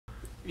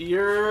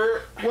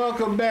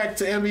Welcome back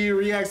to NBA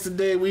Reacts.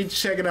 Today we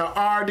checking out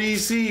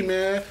RDC,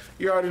 man.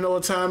 You already know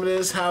what time it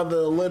is, how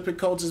the Olympic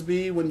coaches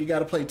be when you got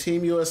to play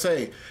Team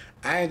USA.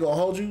 I ain't gonna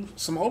hold you.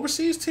 Some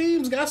overseas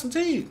teams got some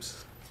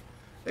teams.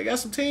 They got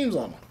some teams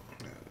on them.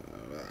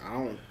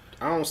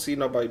 I don't see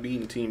nobody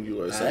beating Team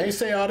USA. I ain't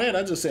say all that.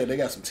 I just said they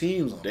got some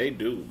teams on them. They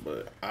do,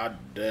 but I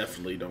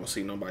definitely don't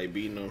see nobody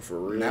beating them for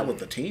real. Not with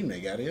the team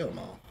they got. Hell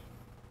no.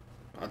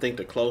 I think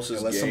the closest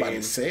Unless game,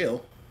 somebody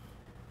sail.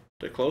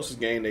 The closest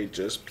game they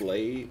just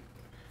played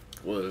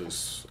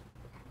was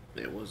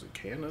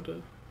Canada.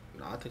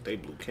 No, I think they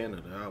blew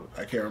Canada out.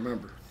 I can't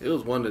remember. It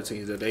was one of the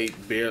teams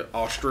that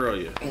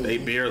Australia. Mm-hmm. They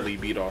barely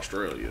beat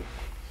Australia.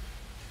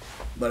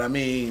 But I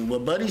mean,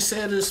 what Buddy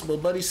said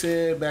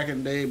back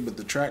in the day, but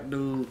the track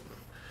dude,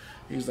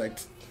 he was like,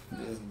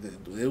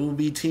 it will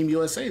be Team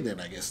USA then,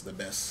 I guess, the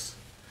best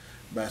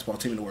basketball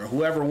team in the world.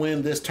 Whoever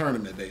win this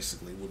tournament,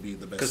 basically, will be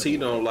the best. Because he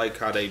don't like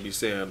how they be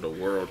saying the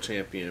world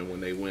champion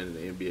when they win the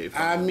NBA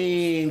finals. I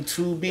mean,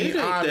 to be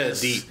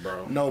honest, that deep,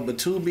 bro. No, but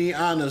to be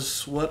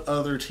honest, what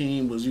other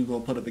team was you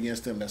gonna put up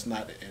against them that's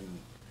not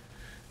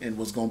and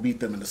was gonna beat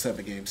them in the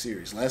 7-game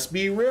series? Let's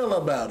be real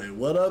about it.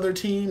 What other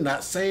team?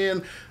 Not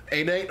saying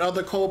it ain't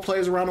other cold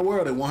players around the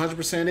world. It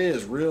 100%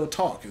 is real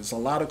talk. It's a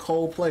lot of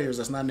cold players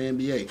that's not in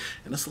the NBA,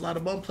 and it's a lot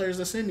of bum players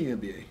that's in the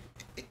NBA.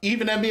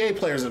 Even NBA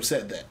players have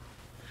said that.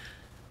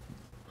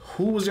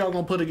 Who was y'all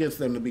gonna put against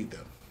them to beat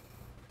them?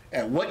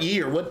 At what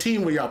year? What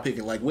team were y'all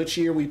picking? Like, which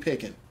year we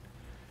picking?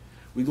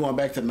 We going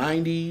back to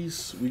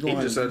 90s? We going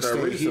he just said that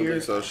recently,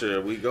 here? So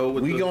shit, we go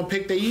with. We gonna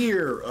pick the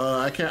year.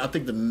 I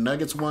think the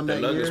Nuggets won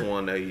that year. The Nuggets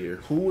won that year.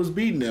 Who was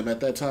beating them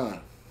at that time?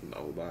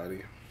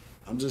 Nobody.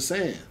 I'm just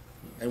saying,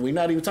 and we're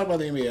not even talking about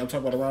the NBA. I'm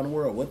talking about around the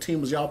world. What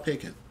team was y'all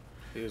picking?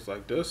 He was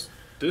like, this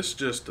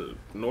just the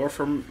North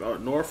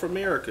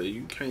America.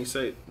 You can't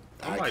say.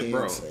 I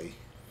can't say.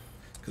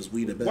 Because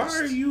we the best. Why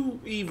are you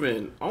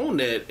even on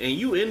that? And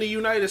you in the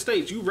United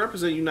States. You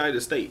represent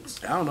United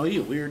States. I don't know.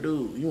 You a weird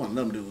dude. You one of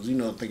them dudes. You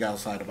know, think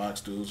outside the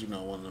box dudes. You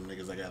know, one of them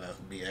niggas that gotta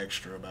be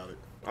extra about it.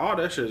 All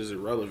that shit is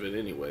irrelevant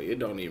anyway. It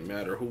don't even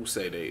matter who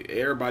say they.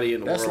 Everybody in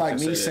the That's world.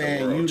 That's like me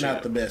saying you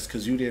not the champ. best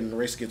because you didn't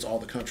race against all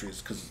the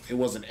countries because it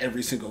wasn't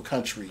every single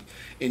country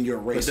in your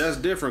race. But that's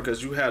different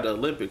because you had the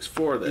Olympics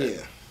for that.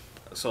 Yeah.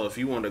 So if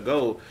you want to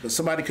go. But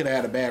somebody could have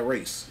had a bad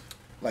race.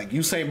 Like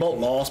Usain Bolt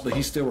lost, but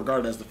he's still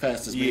regarded as the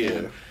fastest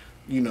man.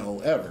 You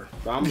know, ever.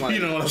 I'm like,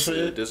 you know what I'm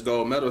saying? This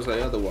gold medal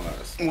say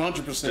otherwise.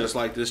 100%. Just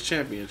like this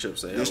championship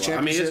say otherwise. I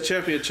mean, it's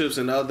championships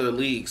in other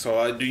leagues.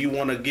 So do you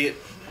want to get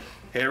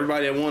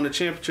everybody that won the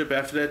championship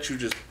after that? You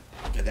just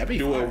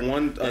do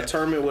a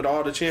tournament with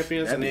all the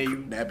champions, and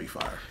then that'd be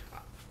fire.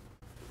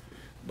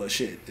 But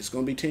shit, it's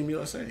gonna be Team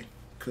USA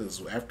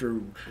because after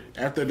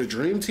the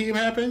Dream Team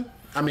happened.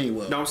 I mean,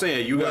 well, no, I'm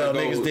saying you gotta go.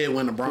 Niggas did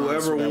win the bronze.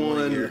 Whoever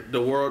won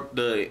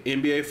the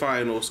NBA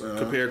Finals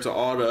compared to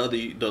all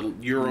the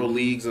Euro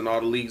leagues and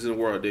all the leagues in the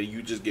world, then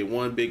you just get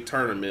one big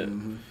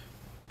tournament,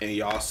 and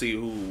y'all see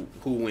who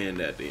win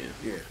that then.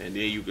 Yeah, and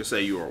then you can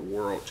say you're a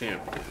world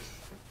champion.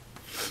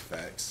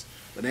 Facts.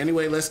 But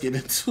anyway, let's get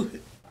into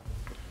it.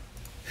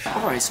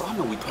 All right, so I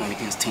know we playing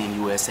against Team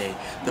USA,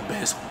 the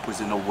best hoopers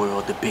in the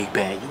world, the big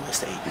bad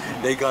USA.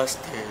 They got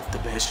Steph, the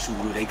best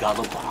shooter. They got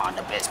LeBron,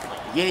 the best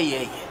player.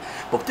 Yeah.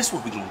 But this is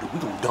what we gonna do. We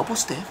gonna double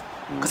Steph.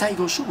 Cause how you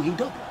gonna shoot when he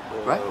double,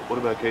 right? What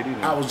about KD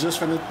then? I was just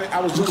finna say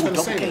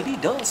that.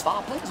 KD does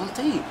 5 players on the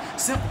team.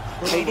 Simple.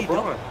 KD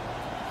double.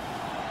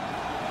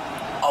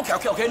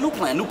 Okay. New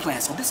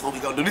plan. So this is what we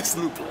gonna do. This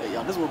is new plan,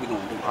 y'all. This is what we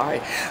gonna do. All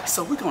right.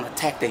 So we're gonna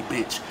attack their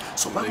bench.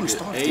 So right when we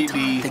start the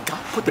time, they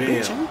gotta put the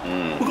bench in.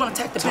 We're gonna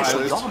attack the bench.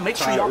 So y'all make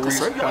sure y'all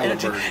conserve your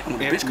energy. And when the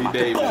bench come out,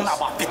 they're going out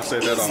by 50. I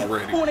said that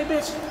already. Who on their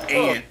bench?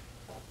 And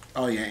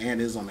oh yeah, and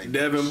is on their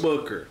bench. Devin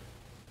Booker.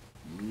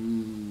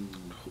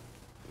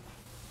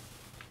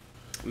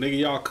 Nigga,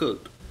 y'all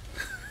cooked.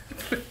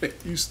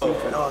 You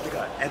stupid. No, they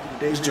got Anthony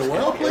Davis. Is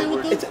Joel playing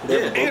with them?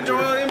 Yeah, and Joel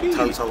Embiid.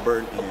 Tyler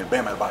Halliburton and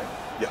Bam Adebayo.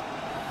 Yeah,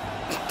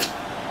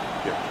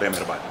 Bam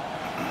Adebayo.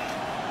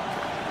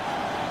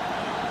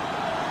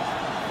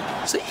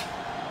 See?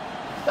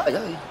 Y'all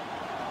got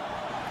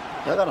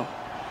him.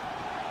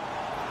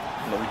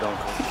 No, we don't,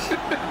 coach.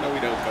 No, we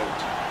don't,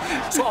 coach.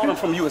 So all them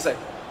from USA.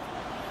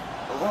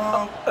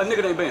 A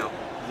nigga named Bam.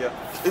 Yeah.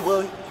 It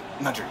was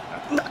not true.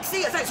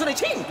 See, so they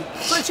cheating.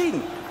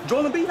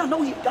 Joel Embiid, I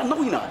know he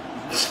not.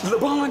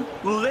 LeBron,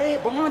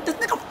 this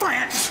nigga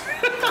French.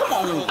 Come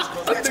on.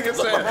 That nigga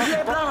said,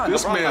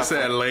 this man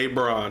said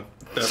LeBron.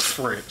 That's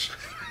French.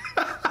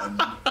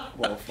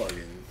 Well,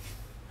 fucking.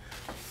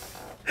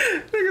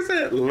 Nigga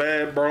said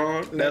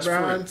LeBron. That's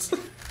French.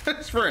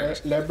 That's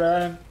French.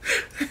 LeBron,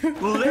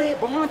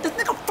 this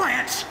nigga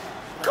French.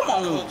 Come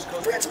on.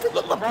 French,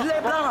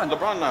 LeBron.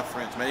 LeBron not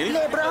French, man.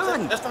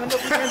 LeBron. That's not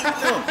enough. We can't beat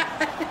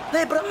them.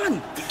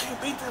 LeBron. We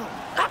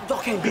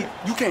can't beat them.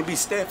 You can't beat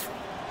Steph.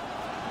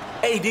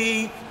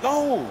 AD.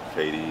 No.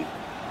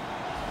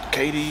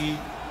 KD.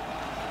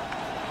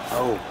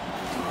 Oh.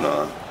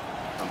 Nah.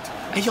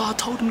 And y'all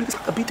told them niggas I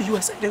could beat the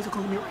USA. They was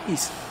gonna be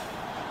race.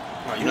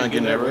 Oh, you're not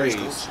getting that raise.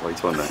 Why you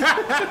telling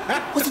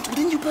that?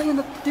 Didn't you play in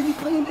the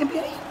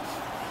NBA?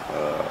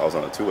 I was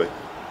on a two-way.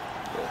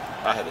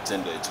 Yeah, I had a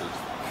 10-day too.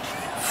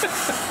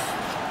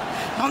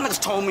 My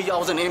niggas told me y'all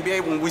was in the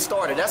NBA when we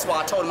started. That's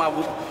why I told him I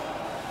would.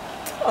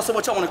 I said,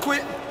 what, y'all want to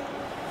quit?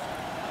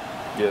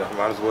 Yeah,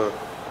 might as well.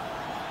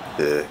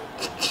 Yeah.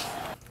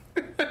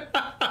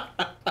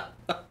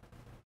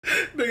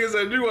 Nigga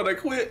said, you want to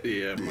quit?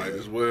 Yeah, might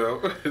as well.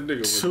 Nigga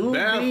was To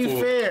baffled.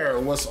 be fair,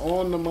 what's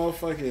on the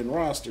motherfucking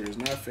roster is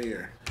not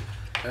fair.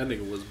 That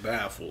nigga was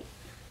baffled.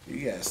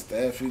 You got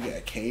Steph, you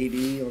got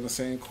KD on the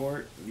same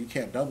court. You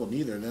can't double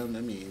neither of them.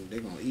 I mean,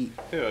 they're gonna eat.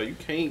 Hell, you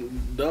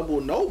can't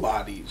double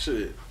nobody.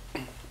 Shit.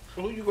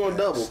 Who you gonna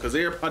double? Because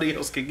everybody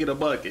else can get a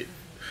bucket.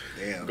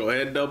 Damn. Go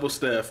ahead and double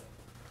Steph.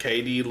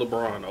 KD,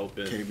 LeBron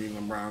open. KD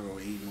and LeBron gonna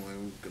eat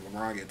when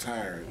LeBron get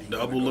tired. He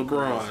Double gonna go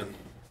LeBron. crazy.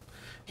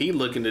 He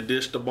looking to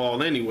dish the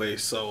ball anyway,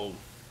 so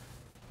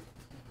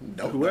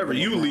Don't whoever double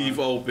you LeBron. leave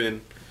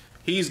open,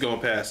 he's gonna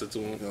pass it to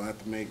You're him. gonna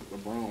have to make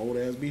LeBron old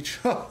ass beat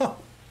you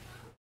up.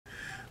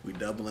 We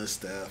doubling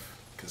Steph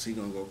because he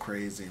gonna go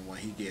crazy, and when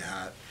he get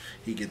hot,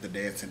 he get the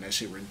dancing. That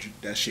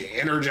shit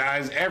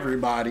energize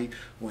everybody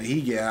when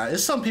he get hot.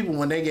 It's some people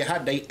when they get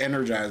hot, they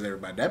energize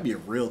everybody. That'd be a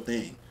real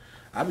thing.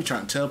 I be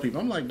trying to tell people,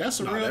 I'm like, that's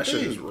a Nah, real that thing.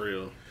 shit is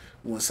real.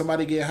 When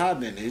somebody get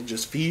hot, then they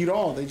just feed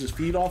off. They just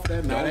feed off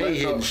that. Now Don't they let ain't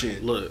hitting no-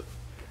 shit. Look,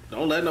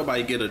 don't let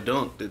nobody get a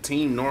dunk. The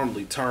team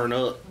normally turn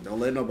up. Don't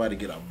let nobody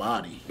get a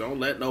body. Don't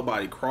let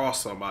nobody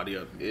cross somebody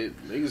up.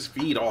 Niggas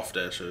feed off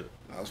that shit.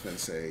 I was gonna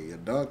say your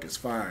dunk is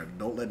fine.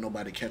 Don't let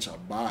nobody catch a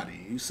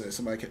body. You said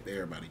somebody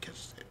everybody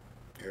catches it.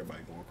 Everybody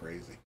going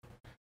crazy.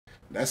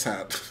 That's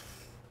how.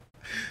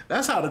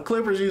 That's how the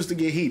Clippers used to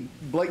get heat.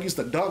 Blake used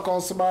to dunk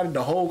on somebody.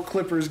 The whole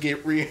Clippers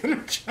get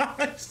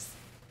re-energized.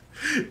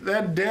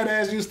 That dead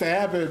ass used to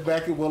happen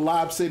back in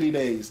Lob City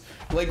days.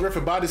 Blake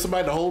Griffin bodied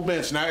somebody the whole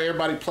bench. Now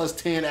everybody plus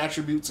 10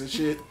 attributes and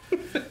shit.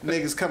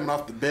 Niggas coming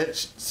off the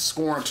bench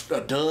scoring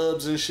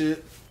dubs and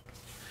shit.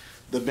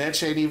 The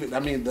bench ain't even. I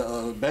mean,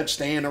 the bench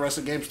staying the rest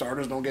of the game.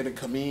 Starters don't get to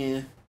come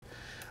in.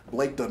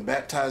 Blake done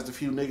baptized a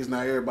few niggas. Now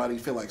everybody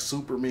feel like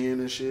Superman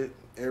and shit.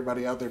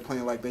 Everybody out there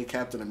playing like they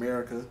Captain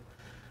America.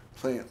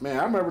 Man,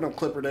 I remember them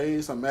Clipper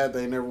days. I'm mad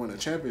they never won a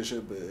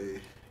championship, but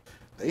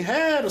they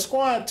had a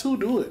squad to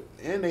do it,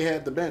 and they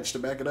had the bench to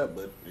back it up,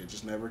 but it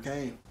just never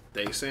came.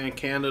 They saying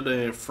Canada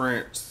and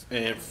France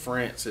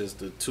is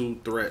the two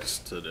threats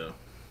to them.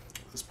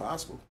 It's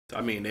possible.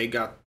 I mean,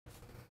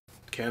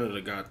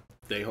 Canada got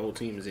their whole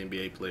team is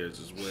NBA players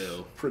as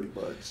well. Pretty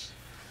much.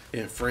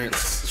 And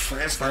France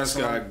France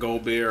got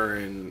Gobert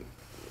and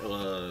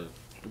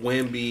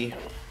Wemby.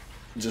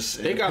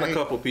 They got a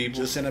couple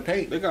people. Just in the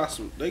paint. They got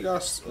a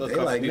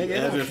couple like, people. nigga,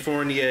 Evan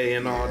Fournier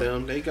and all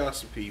them. They got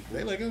some people.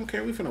 They like, I don't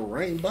care. We finna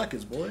rain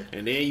buckets, boy.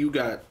 And then you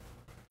got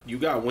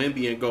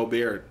Wemby and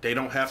Gobert. They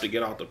don't have to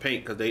get out the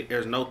paint because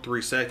there's no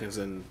 3 seconds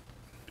in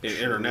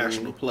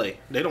international play.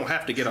 They don't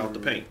have to get out the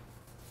paint.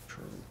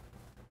 True.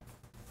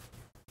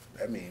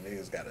 That mean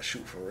niggas gotta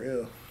shoot for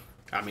real.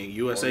 I mean,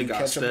 USA you got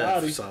catch a Steph,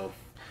 body. so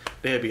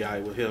they'll be all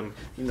right with him.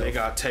 You know, they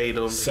got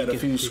Tatum. Set a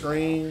few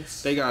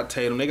screens. They got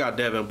Tatum. They got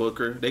Devin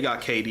Booker. They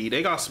got KD.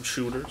 They got some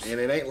shooters. And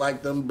it ain't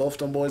like both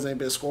them boys ain't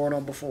been scoring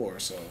on before,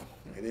 so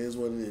it is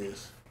what it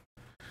is.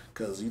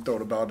 Cause you throw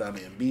the ball down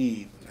to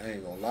Embiid, I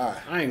ain't gonna lie.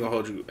 I ain't gonna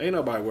hold you. Ain't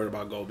nobody worried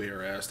about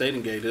Gobert ass. They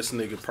done gave this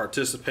nigga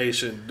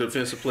participation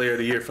defensive player of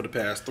the year for the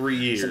past 3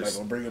 years. Somebody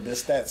gonna bring up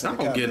his stats. I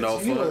don't get no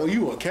You know, fuck.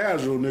 you a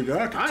casual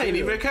nigga. I ain't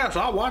even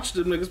casual. I watched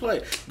them niggas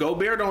play.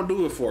 Gobert don't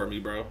do it for me,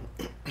 bro.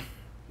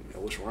 I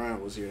wish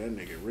Ryan was here. That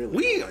nigga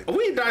really.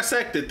 We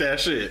dissected that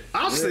shit.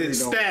 I Really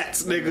sent don't-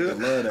 stats, I love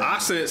nigga. that I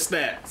nigga. sent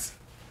stats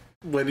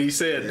when he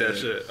said that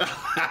shit.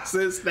 I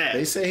sent stats.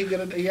 They say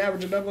he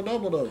averaged a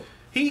double though.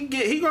 He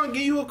gonna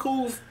give you a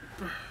cool.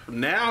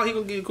 Now he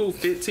gonna give you a cool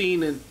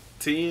 15 and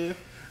 10.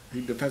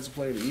 He defensive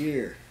player of the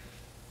year.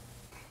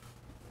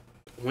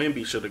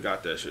 Wemby should have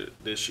got that shit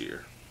this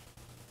year.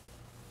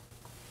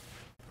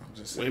 I'm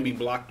just saying. Wemby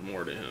blocked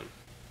more than him.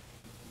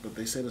 But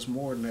they said it's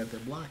more than that. They're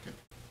blocking.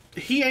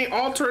 He ain't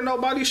altering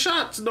nobody's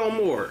shots no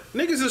more.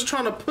 Niggas is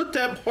trying to put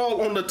that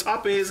ball on the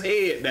top of his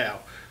head now.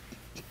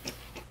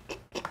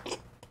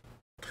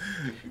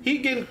 He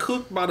getting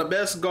cooked by the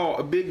best guard,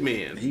 a big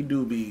man. He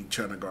do be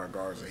trying to guard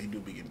guards, and he do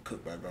be getting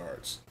cooked by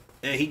guards.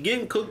 And he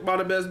getting cooked by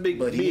the best big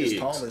But he bigs. is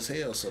tall as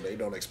hell, so they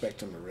don't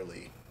expect him to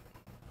really.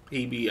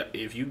 He be,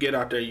 if you get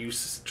out there, you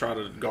try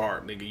to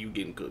guard, nigga, you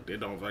getting cooked. It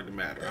don't fucking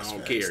matter. That's I don't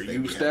facts. care. They You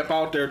be step having-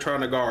 out there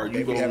trying to guard, They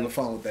you be having go.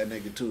 fun with that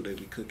nigga too. They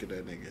be cooking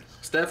that nigga.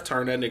 Steph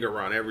turned that nigga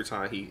around every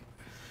time he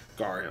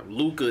guard him.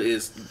 Luka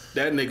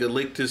that nigga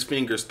licked his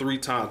fingers 3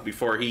 times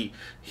before he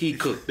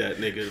cooked that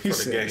nigga for He the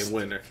said, game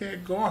winner.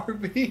 Can't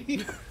guard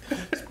me.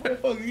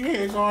 You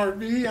can't guard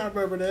me. I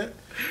remember that.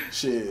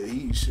 Shit,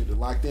 he should have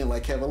locked in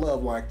like Kevin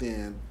Love locked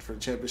in for the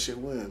championship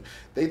win.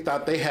 They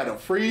thought they had a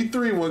free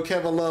 3 when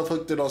Kevin Love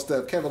hooked it on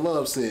Steph. Kevin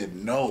Love said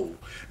no.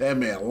 That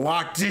man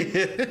locked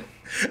in.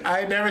 I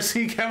ain't never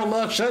seen Kevin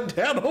Love shut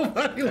down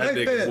nobody That like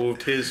nigga that.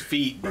 moved his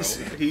feet, bro.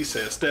 He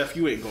said, Steph,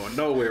 you ain't going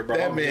nowhere, bro.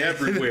 That I'm man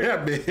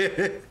everywhere. That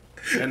man.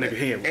 That nigga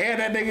hand, And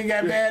that nigga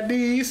got bad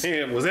knees.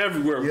 hand was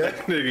everywhere. Yeah. That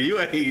nigga, you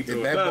ain't If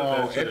doing that none ball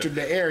of that shit. entered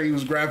the air, he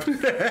was grabbing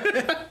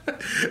that.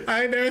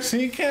 I ain't never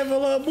seen Kevin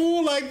Love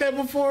move like that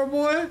before,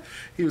 boy.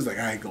 He was like,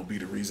 I ain't gonna be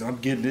the reason. I'm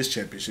getting this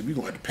championship. You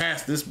gonna have to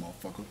pass this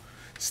motherfucker.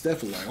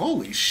 Steph was like,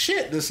 holy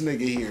shit, this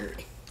nigga here.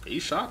 He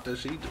shot that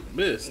shit, he just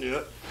missed.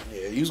 Yeah,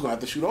 he was gonna have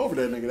to shoot over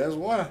that nigga. That's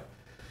why.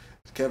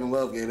 Kevin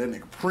Love gave that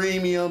nigga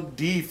premium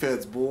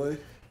defense, boy.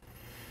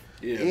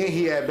 Yeah, And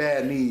he had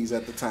bad knees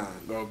at the time.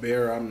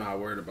 Gobert, I'm not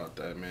worried about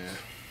that, man.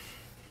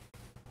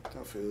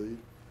 I feel you.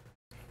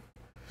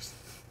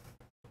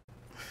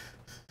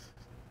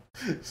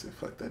 Said,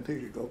 fuck that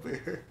nigga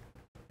Gobert.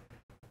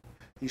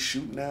 He's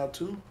shooting now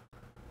too.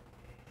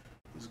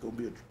 He's gonna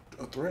be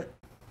a threat.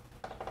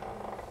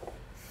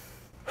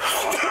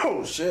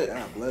 Oh shit!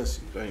 God bless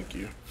you. Thank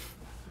you.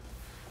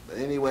 But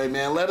anyway,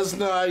 man, let us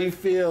know how you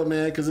feel,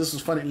 man, because this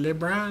was funny.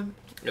 LeBron.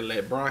 And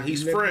LeBron,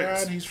 he's LeBron,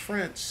 French. He's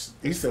French.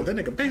 He said that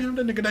nigga, bam,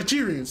 that nigga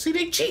Nigerian. See,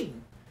 they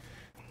cheating.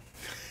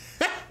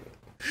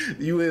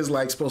 You is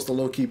like supposed to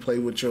low key play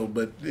with your,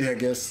 but yeah, I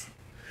guess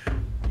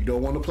you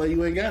don't want to play.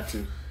 You ain't got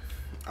to.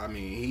 I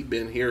mean, he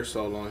been here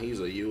so long. He's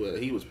a U.S.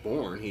 He was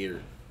born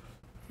here.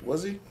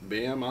 Was he?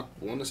 Bam, I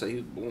want to say he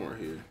was born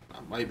here.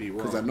 I might be wrong.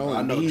 Because I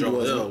know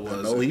Joel was.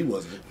 I know he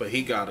wasn't. But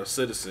he got a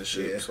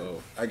citizenship, Yeah.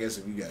 so. I guess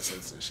if you got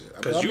citizenship,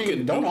 Because you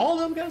can don't do- all of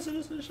them got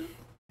citizenship?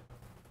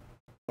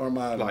 Or am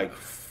I Like,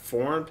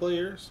 foreign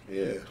players?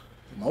 Yeah,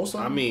 most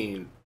of them. I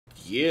mean,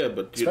 yeah,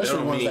 but Especially that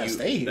don't ones mean that you,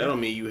 stay here. That don't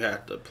mean you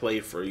have to play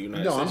for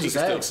United No, States. I'm You just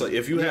can still asking. play.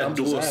 If you Yeah, I'm had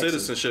just dual asking.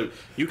 citizenship,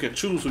 you can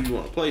choose who you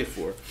want to play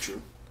for.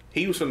 True.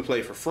 He was going to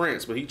play for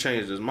France, but he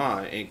changed his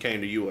mind and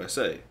came to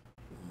USA.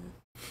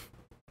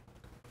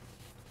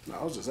 No,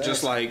 I was just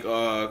Just asking.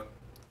 like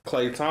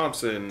Klay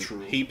Thompson,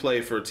 True. he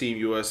played for Team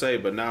USA,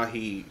 but now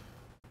he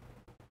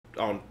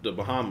on the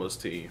Bahamas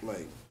team.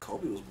 Like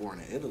Kobe was born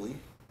in Italy.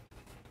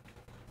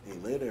 He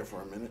lived there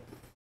for a minute.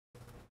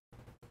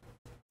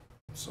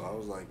 So I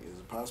was like, is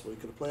it possible he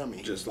could have played? I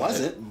mean, Just he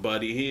wasn't. like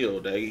Buddy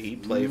Hield, he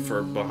played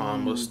for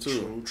Bahamas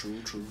too.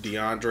 True.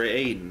 DeAndre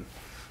Ayton,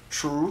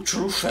 True.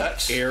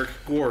 Facts. Eric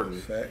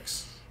Gordon,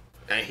 Facts.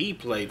 and he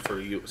played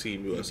for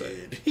Team USA.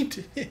 He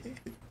did.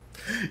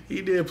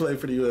 He did play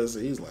for the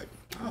USA. He's like,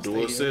 I'll Dual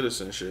stay here.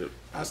 citizenship.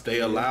 I'll If stay they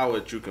here. allow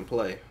it, you can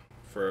play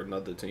for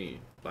another team,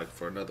 like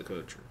for another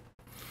country.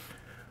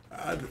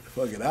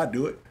 Fuck it, I'd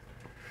do it.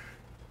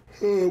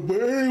 But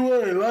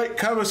anyway, like,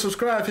 comment,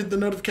 subscribe, hit the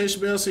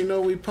notification bell so you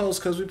know we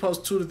post, because we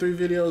post 2 to 3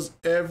 videos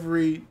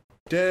every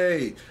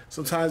day,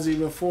 sometimes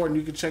even 4, and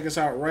you can check us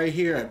out right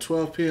here at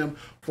 12 p.m.,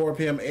 4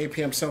 p.m., 8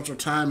 p.m. Central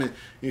Time, and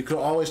you can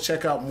always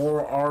check out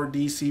more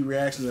RDC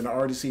reactions in the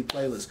RDC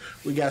playlist.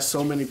 We got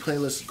so many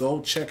playlists. Go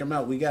check them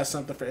out. We got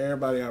something for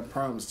everybody, I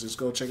promise. Just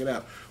go check it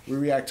out. We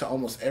react to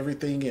almost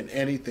everything and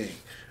anything.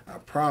 I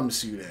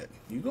promise you that.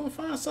 You're going to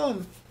find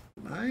something.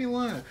 I ain't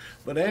lying.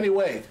 But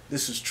anyway,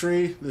 this is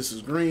Tree. This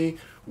is Green.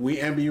 We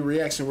MBU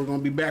Reaction. We're going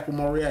to be back with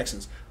more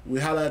reactions. We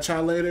holla at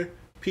y'all later.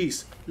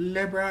 Peace.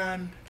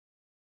 LeBron.